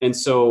 And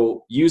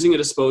so using a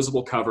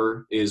disposable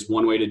cover is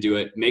one way to do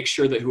it. Make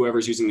sure that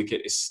whoever's using the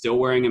kit is still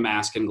wearing a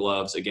mask and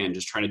gloves. Again,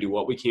 just trying to do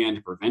what we can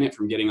to prevent it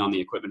from getting on the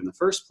equipment in the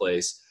first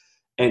place.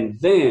 And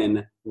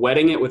then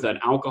wetting it with an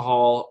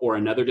alcohol or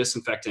another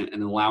disinfectant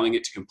and allowing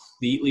it to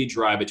completely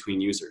dry between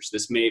users.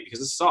 This may, because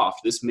it's soft,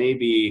 this may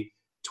be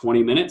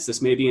 20 minutes,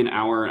 this may be an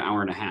hour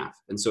and a half.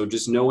 And so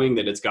just knowing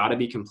that it's got to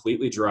be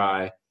completely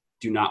dry.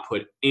 Do not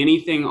put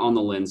anything on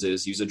the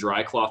lenses. Use a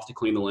dry cloth to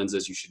clean the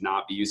lenses. You should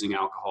not be using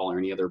alcohol or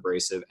any other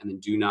abrasive. And then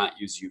do not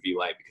use UV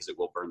light because it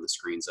will burn the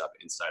screens up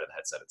inside of the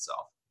headset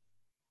itself.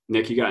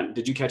 Nick,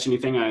 did you catch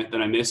anything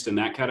that I missed in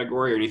that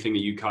category, or anything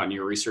that you caught in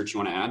your research you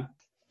want to add?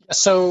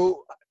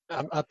 So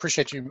I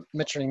appreciate you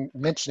mentioning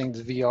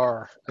the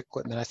VR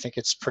equipment. I think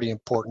it's pretty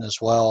important as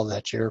well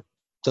that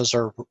those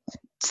are,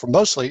 for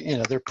mostly,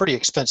 they're pretty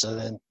expensive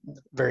and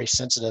very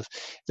sensitive.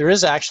 There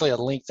is actually a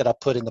link that I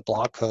put in the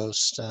blog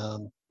post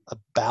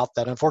about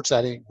that.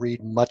 Unfortunately, I didn't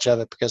read much of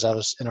it because I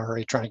was in a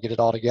hurry trying to get it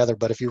all together.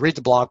 But if you read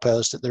the blog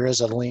post, there is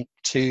a link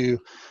to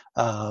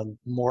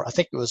more, I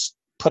think it was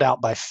put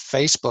out by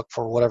Facebook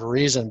for whatever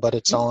reason, but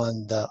it's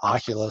on the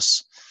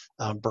Oculus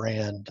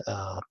brand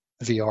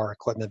VR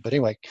equipment. But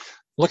anyway,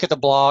 look at the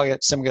blog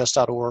at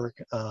simghost.org,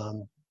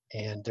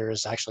 and there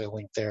is actually a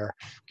link there.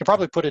 You can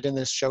probably put it in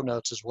this show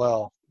notes as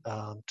well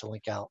to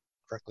link out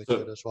directly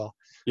to it as well.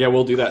 Yeah,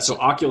 we'll do that. So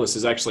Oculus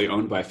is actually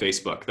owned by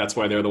Facebook. That's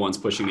why they're the ones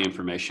pushing the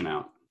information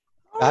out.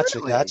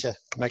 Gotcha.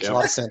 Makes a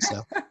lot of sense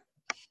now.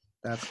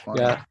 That's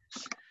funny. Yeah.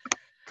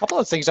 A couple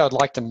of things I would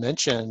like to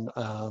mention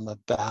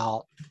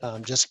about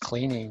just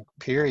cleaning,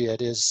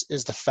 period, is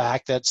the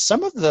fact that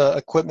some of the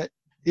equipment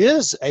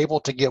is able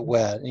to get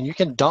wet, and you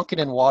can dunk it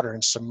in water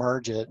and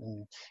submerge it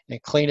and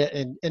clean it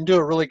and do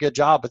a really good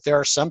job. But there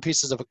are some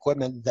pieces of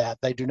equipment that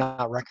they do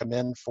not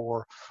recommend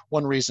for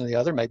one reason or the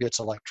other. Maybe it's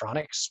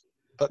electronics,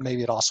 but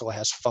maybe it also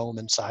has foam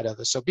inside of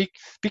it. So be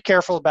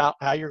careful about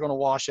how you're going to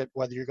wash it,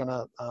 whether you're going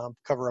to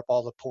cover up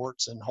all the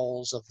ports and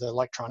holes of the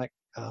electronic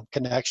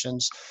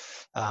connections,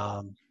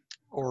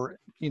 or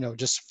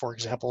just for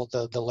example,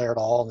 the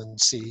Laerdal and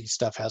C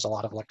stuff has a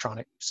lot of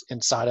electronics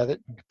inside of it,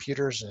 and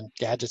computers and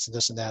gadgets and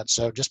this and that.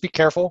 So just be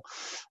careful.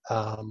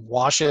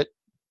 Wash it.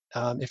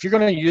 If you're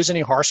going to use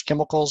any harsh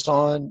chemicals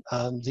on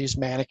these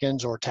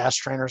mannequins or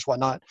task trainers,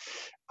 whatnot,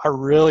 I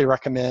really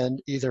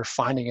recommend either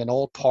finding an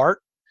old part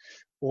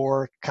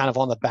or kind of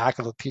on the back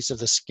of a piece of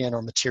the skin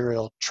or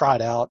material, try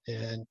it out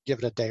and give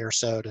it a day or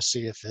so to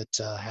see if it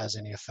has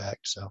any effect.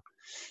 So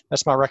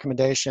that's my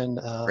recommendation.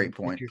 Great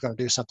point. If you're going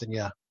to do something,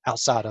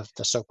 outside of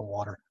the soap and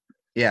water.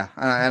 Yeah,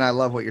 and I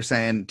love what you're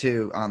saying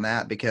too on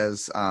that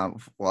because,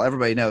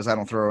 everybody knows I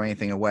don't throw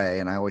anything away,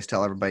 and I always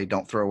tell everybody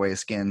don't throw away a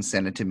skin,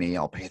 send it to me.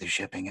 I'll pay the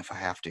shipping if I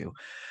have to.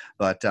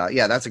 But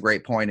that's a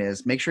great point.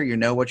 Is make sure you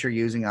know what you're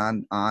using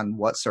on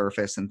what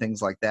surface and things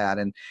like that.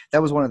 And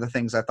that was one of the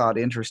things I thought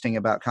interesting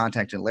about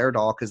contacting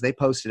Laerdal because they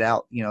posted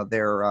out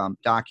their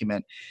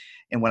document,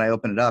 and when I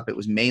opened it up, it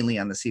was mainly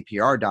on the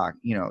CPR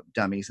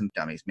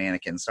dummies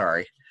mannequins.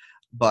 Sorry.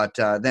 But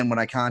then when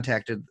I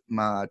contacted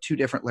my two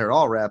different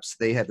Laerdal reps,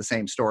 they had the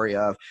same story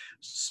of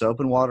soap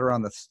and water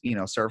on the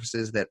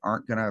surfaces that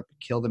aren't going to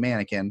kill the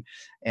mannequin.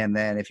 And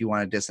then if you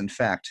want to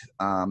disinfect,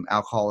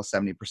 alcohol is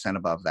 70%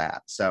 above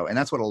that. So, and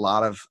that's what a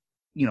lot of,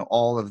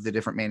 all of the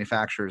different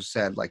manufacturers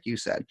said, like you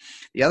said.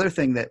 The other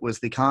thing that was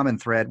the common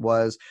thread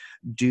was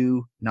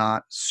do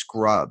not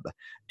scrub.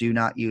 Do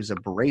not use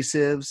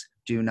abrasives.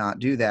 Do not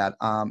do that.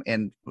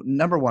 And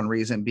number one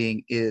reason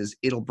being is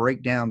it'll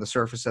break down the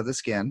surface of the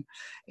skin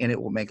and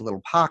it will make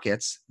little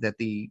pockets that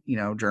the,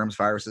 germs,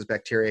 viruses,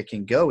 bacteria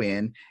can go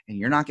in, and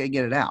you're not going to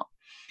get it out.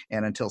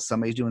 And until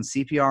somebody's doing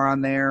CPR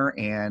on there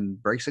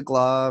and breaks a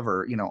glove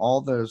or,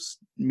 all those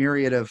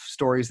myriad of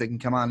stories that can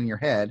come on in your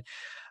head,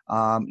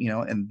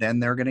 and then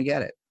they're going to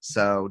get it.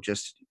 So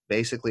just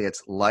basically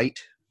it's light,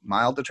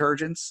 mild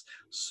detergents,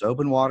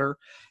 soap and water,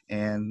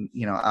 and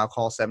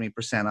alcohol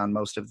 70% on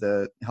most of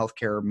the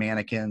healthcare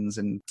mannequins.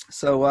 And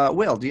so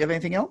Will, do you have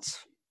anything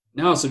else?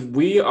 No, so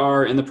we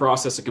are in the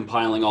process of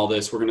compiling all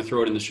this. We're going to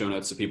throw it in the show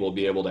notes so people will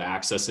be able to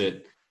access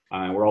it.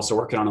 We're also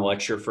working on a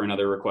lecture for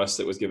another request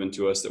that was given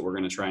to us that we're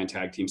going to try and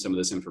tag team some of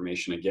this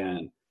information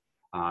again.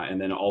 And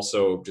then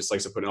also just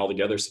like to put it all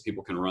together so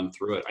people can run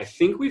through it. I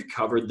think we've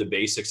covered the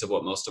basics of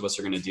what most of us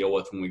are going to deal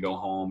with when we go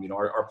home.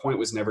 Our point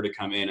was never to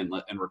come in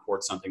and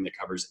record something that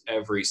covers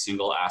every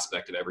single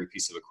aspect of every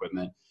piece of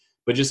equipment,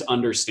 but just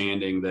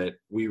understanding that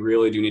we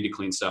really do need to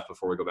clean stuff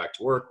before we go back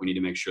to work. We need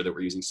to make sure that we're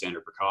using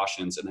standard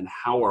precautions. And then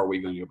how are we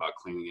going to go about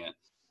cleaning it?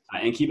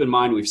 And keep in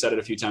mind, we've said it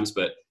a few times,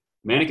 but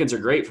mannequins are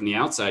great from the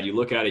outside. You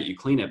look at it, you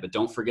clean it, but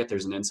don't forget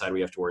there's an inside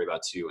we have to worry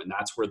about too. And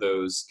that's where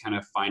those kind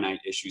of finite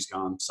issues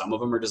come. Some of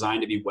them are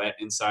designed to be wet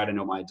inside. I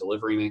know my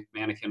delivery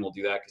mannequin will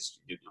do that because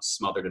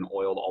smothered and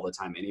oiled all the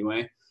time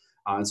anyway.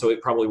 And so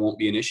it probably won't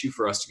be an issue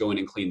for us to go in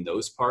and clean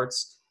those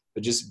parts,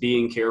 but just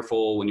being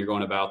careful when you're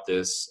going about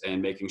this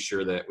and making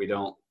sure that you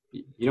don't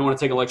want to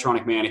take an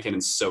electronic mannequin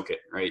and soak it,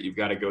 right? You've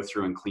got to go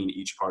through and clean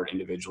each part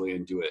individually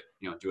and do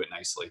it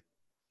nicely.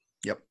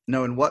 Yep.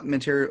 Knowing what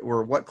material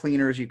or what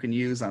cleaners you can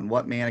use on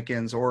what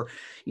mannequins, or,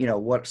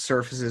 what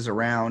surfaces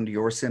around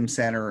your sim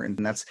center. And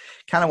that's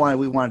kind of why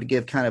we wanted to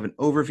give kind of an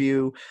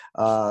overview.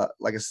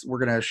 We're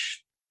going to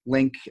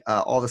link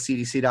all the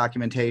CDC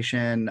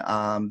documentation,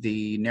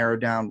 the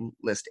narrowed down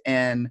list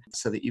N,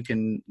 so that you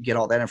can get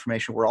all that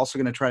information. We're also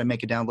going to try to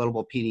make a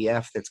downloadable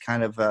PDF that's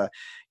kind of a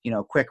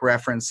quick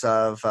reference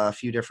of a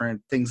few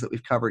different things that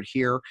we've covered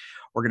here.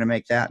 We're going to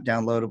make that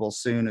downloadable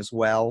soon as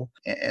well.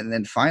 And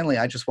then finally,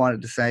 I just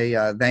wanted to say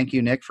thank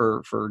you, Nick,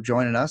 for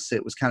joining us.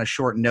 It was kind of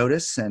short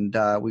notice, and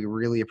we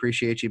really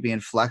appreciate you being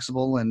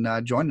flexible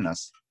and joining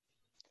us.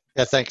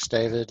 Yeah, thanks,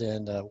 David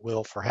and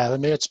Will, for having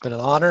me. It's been an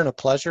honor and a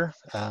pleasure.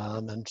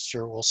 I'm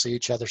sure we'll see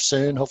each other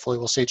soon. Hopefully,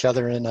 we'll see each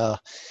other in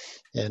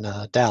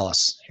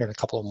Dallas here in a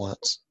couple of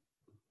months.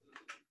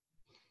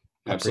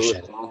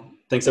 Absolutely. Well,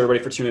 thanks everybody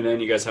for tuning in.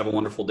 You guys have a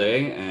wonderful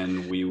day,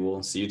 and we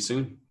will see you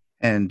soon.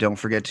 And don't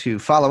forget to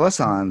follow us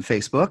on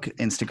Facebook,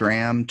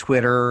 Instagram,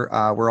 Twitter.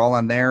 We're all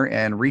on there,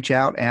 and reach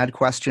out, add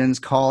questions,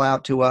 call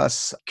out to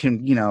us,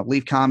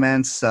 leave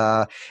comments.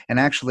 And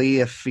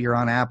actually, if you're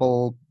on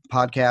Apple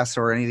Podcasts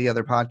or any of the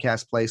other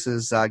podcast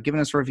places, giving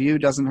us a review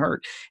doesn't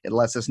hurt. It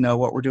lets us know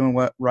what we're doing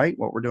right,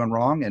 what we're doing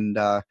wrong, and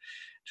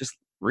just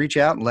reach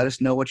out and let us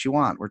know what you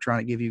want. We're trying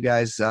to give you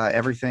guys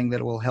everything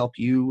that will help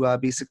you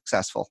be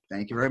successful.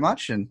 Thank you very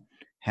much, and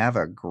have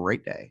a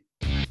great day.